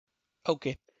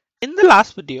Okay, in the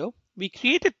last video, we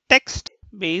created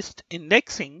text-based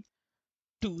indexing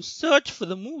to search for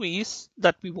the movies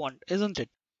that we want, isn't it?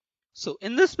 So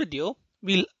in this video,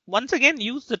 we'll once again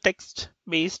use the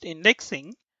text-based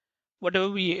indexing, whatever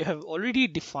we have already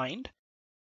defined.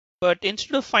 But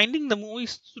instead of finding the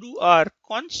movies through our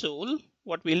console,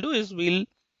 what we'll do is we'll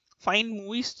find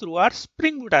movies through our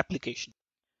Spring Boot application.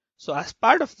 So as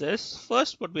part of this,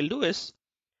 first what we'll do is,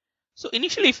 so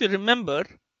initially if you remember,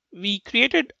 we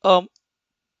created a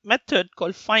method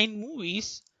called find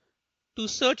movies to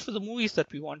search for the movies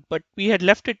that we want, but we had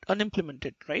left it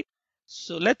unimplemented, right?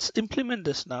 So let's implement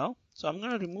this now. So I'm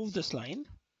going to remove this line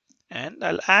and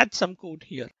I'll add some code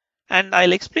here and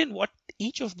I'll explain what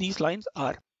each of these lines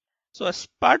are. So as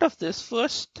part of this,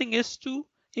 first thing is to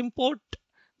import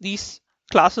these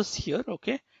classes here,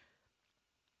 okay?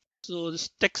 So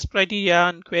this text criteria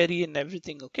and query and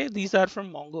everything, okay? These are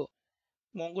from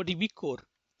MongoDB core,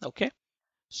 okay?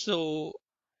 So,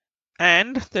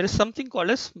 and there is something called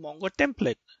as Mongo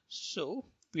Template. So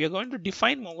we are going to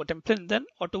define Mongo Template and then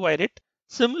auto-wire it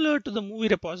similar to the movie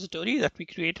repository that we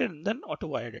created and then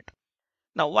auto-wired it.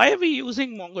 Now, why are we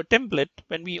using Mongo Template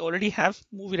when we already have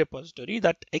movie repository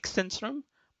that extends from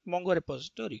Mongo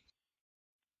repository?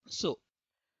 So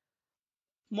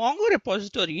Mongo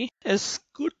repository is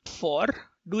good for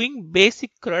doing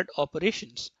basic CRUD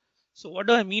operations. So what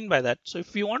do I mean by that? So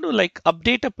if you want to like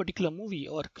update a particular movie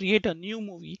or create a new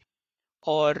movie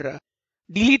or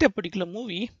delete a particular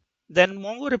movie, then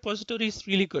Mongo repository is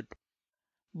really good.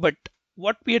 But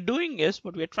what we are doing is,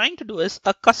 what we are trying to do is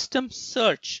a custom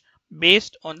search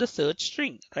based on the search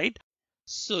string, right?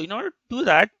 So in order to do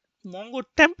that, Mongo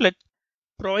template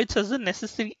provides us the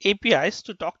necessary APIs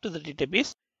to talk to the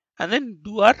database and then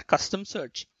do our custom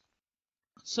search.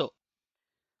 So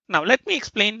now let me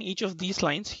explain each of these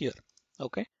lines here.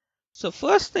 Okay. So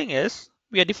first thing is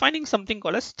we are defining something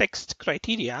called as text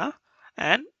criteria,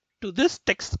 and to this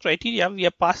text criteria we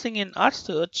are passing in our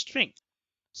search string.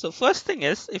 So first thing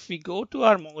is, if we go to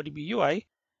our MongoDB UI,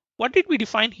 what did we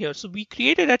define here? So we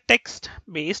created a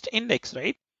text-based index,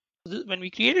 right? When we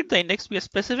created the index, we are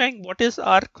specifying what is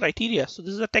our criteria. So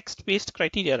this is a text-based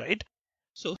criteria, right?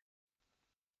 So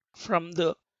from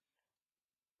the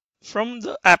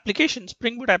application,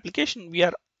 Spring Boot application, we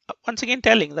are once again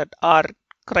telling that our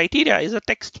criteria is a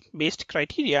text-based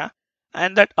criteria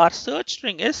and that our search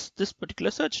string is this particular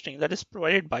search string that is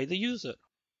provided by the user.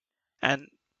 And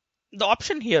the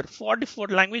option here for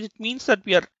default language, it means that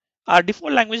our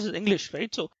default language is English,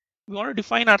 right? So we want to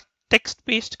define our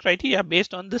text-based criteria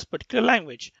based on this particular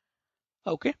language.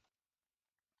 Okay.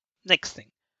 Next thing.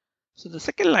 So the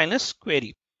second line is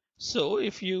query. So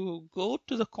if you go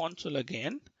to the console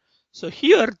again, so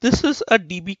here this is a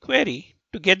DB query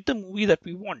to get the movie that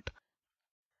we want.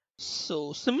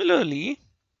 So similarly,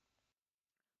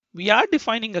 we are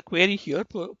defining a query here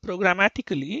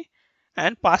programmatically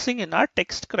and passing in our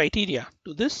text criteria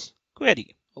to this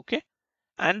query. Okay.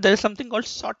 And there is something called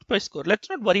sort by score. Let's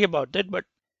not worry about that, but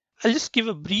I'll just give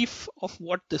a brief of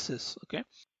what this is. Okay.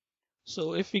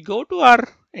 So if we go to our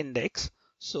index,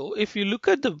 so if you look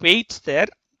at the weights there,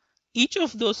 each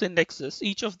of those indexes,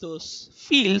 each of those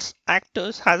fields,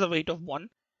 actors has a weight of 1,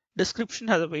 description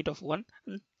has a weight of 1,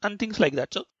 and things like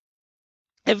that. So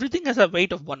everything has a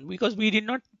weight of 1 because we did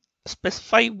not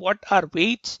specify what our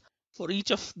weights for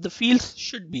each of the fields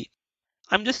should be.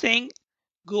 I'm just saying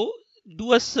go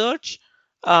do a search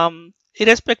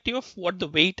irrespective of what the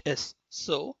weight is.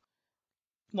 So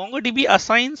MongoDB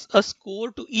assigns a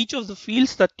score to each of the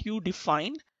fields that you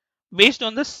define based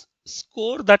on the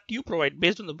score that you provide,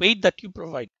 based on the weight that you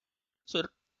provide. So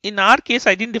in our case,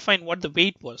 I didn't define what the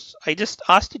weight was. I just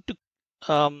asked it to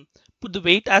put the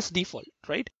weight as default,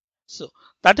 right? So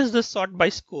that is the sort by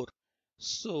score.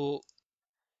 So,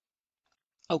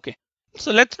 okay.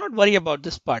 So let's not worry about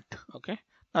this part. Okay.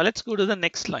 Now let's go to the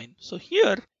next line. So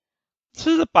here, this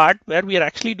is the part where we are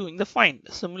actually doing the find,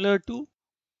 similar to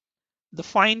the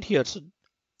find here. So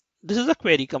this is a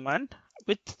query command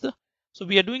so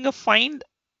we are doing a find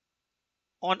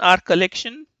on our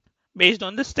collection based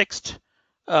on this text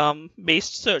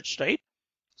based search, right?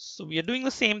 So we are doing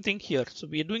the same thing here. So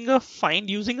we are doing a find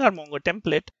using our Mongo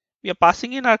template. We are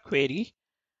passing in our query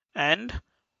and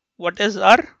what is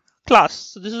our class.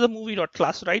 So this is a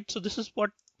movie.class, right? So this is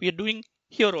what we are doing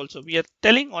here also. We are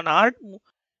telling on our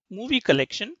movie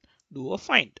collection, do a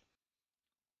find.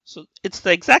 So it's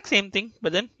the exact same thing,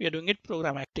 but then we are doing it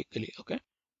programmatically, okay?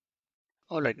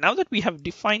 All right, now that we have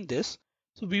defined this,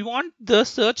 so we want the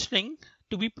search string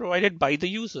to be provided by the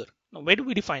user. Now, where do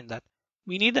we define that?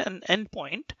 We need an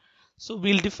endpoint. So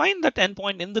we'll define that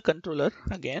endpoint in the controller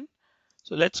again.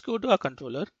 So let's go to our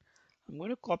controller. I'm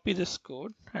going to copy this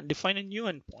code and define a new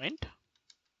endpoint.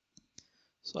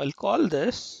 So I'll call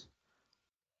this,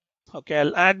 okay,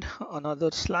 I'll add another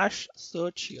slash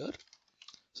search here.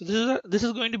 So this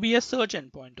is going to be a search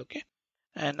endpoint, okay,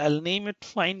 and I'll name it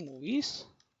find movies,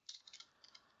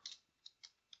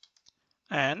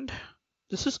 and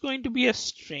this is going to be a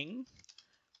string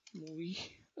movie.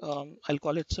 I'll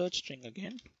call it search string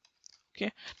again.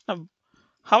 Okay, now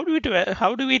how do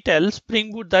we tell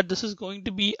Spring Boot that this is going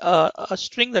to be a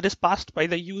string that is passed by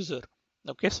the user?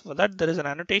 Okay, so for that there is an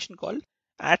annotation called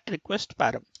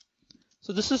 @request_param.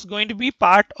 So this is going to be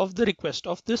part of the request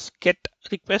of this get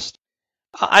request.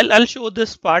 I'll show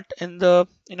this part in a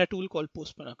tool called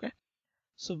Postman. Okay,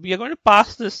 so we are going to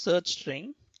pass this search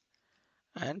string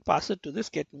and pass it to this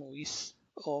get movies.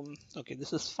 Okay,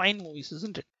 this is find movies,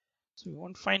 isn't it? So we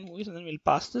want find movies, and then we'll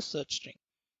pass this search string.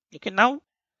 Okay, now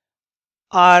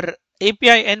our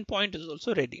API endpoint is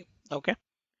also ready. Okay,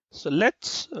 so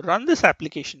let's run this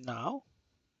application now.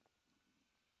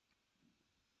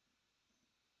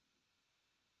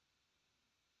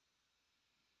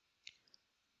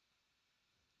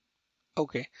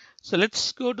 Okay, so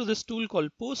let's go to this tool called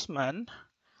Postman.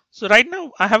 So right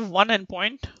now I have one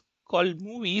endpoint called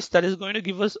movies that is going to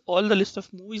give us all the list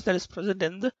of movies that is present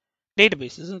in the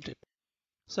database, isn't it?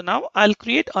 So now I'll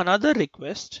create another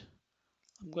request.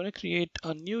 I'm going to create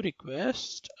a new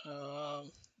request.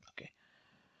 Okay,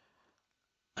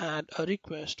 add a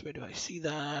request. Where do I see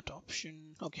that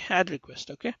option? Okay, add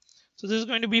request. Okay, so this is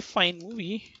going to be find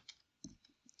movie,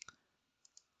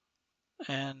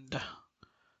 and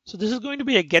so this is going to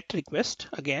be a get request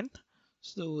again.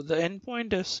 So the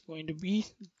endpoint is going to be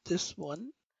this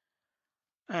one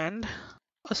and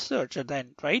a search at the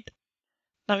end, right?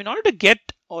 Now, in order to get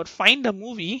or find a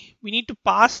movie, we need to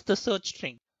pass the search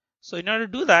string. So in order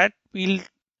to do that, we'll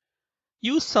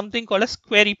use something called as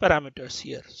query parameters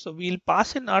here. So we'll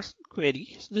pass in our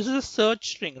query. So this is a search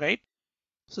string, right?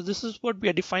 So this is what we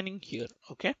are defining here.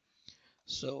 Okay.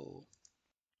 So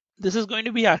this is going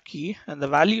to be our key, and the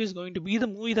value is going to be the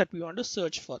movie that we want to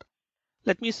search for.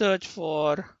 Let me search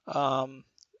for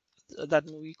that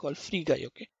movie called Free Guy.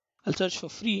 Okay, I'll search for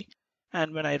free,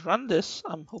 and when I run this,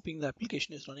 I'm hoping the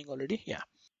application is running already. Yeah.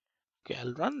 Okay,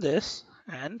 I'll run this,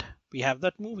 and we have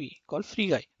that movie called Free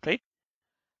Guy, right?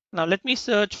 Now let me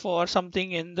search for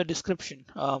something in the description.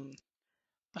 I'll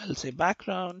say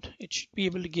background. It should be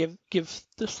able to give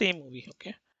the same movie.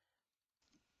 Okay,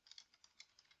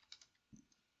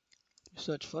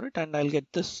 search for it, and I'll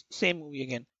get this same movie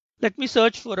again. Let me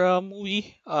search for a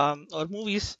movie or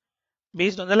movies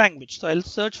based on the language. So I'll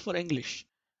search for English,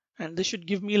 and this should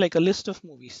give me like a list of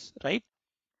movies, right?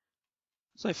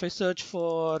 So if I search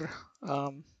for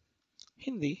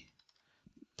Hindi,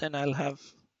 then I'll have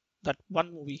that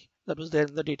one movie that was there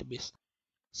in the database.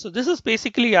 So this is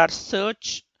basically our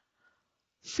search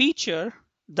feature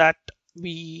that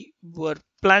we were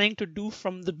planning to do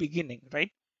from the beginning,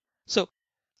 right? So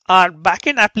our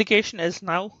backend application is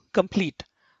now complete.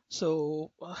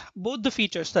 So both the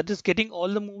features, that is getting all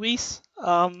the movies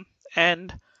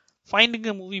and finding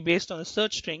a movie based on a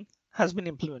search string, has been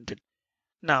implemented.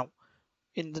 Now,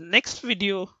 in the next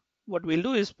video, what we'll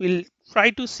do is we'll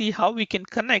try to see how we can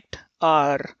connect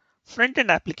our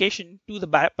front-end application to the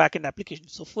back-end application.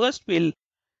 So first we'll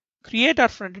create our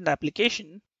front-end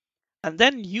application and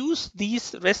then use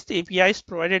these REST APIs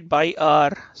provided by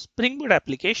our Spring Boot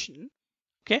application,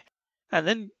 okay, and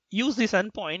then use these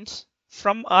endpoints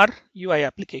from our UI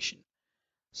application.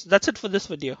 So that's it for this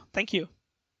video. Thank you.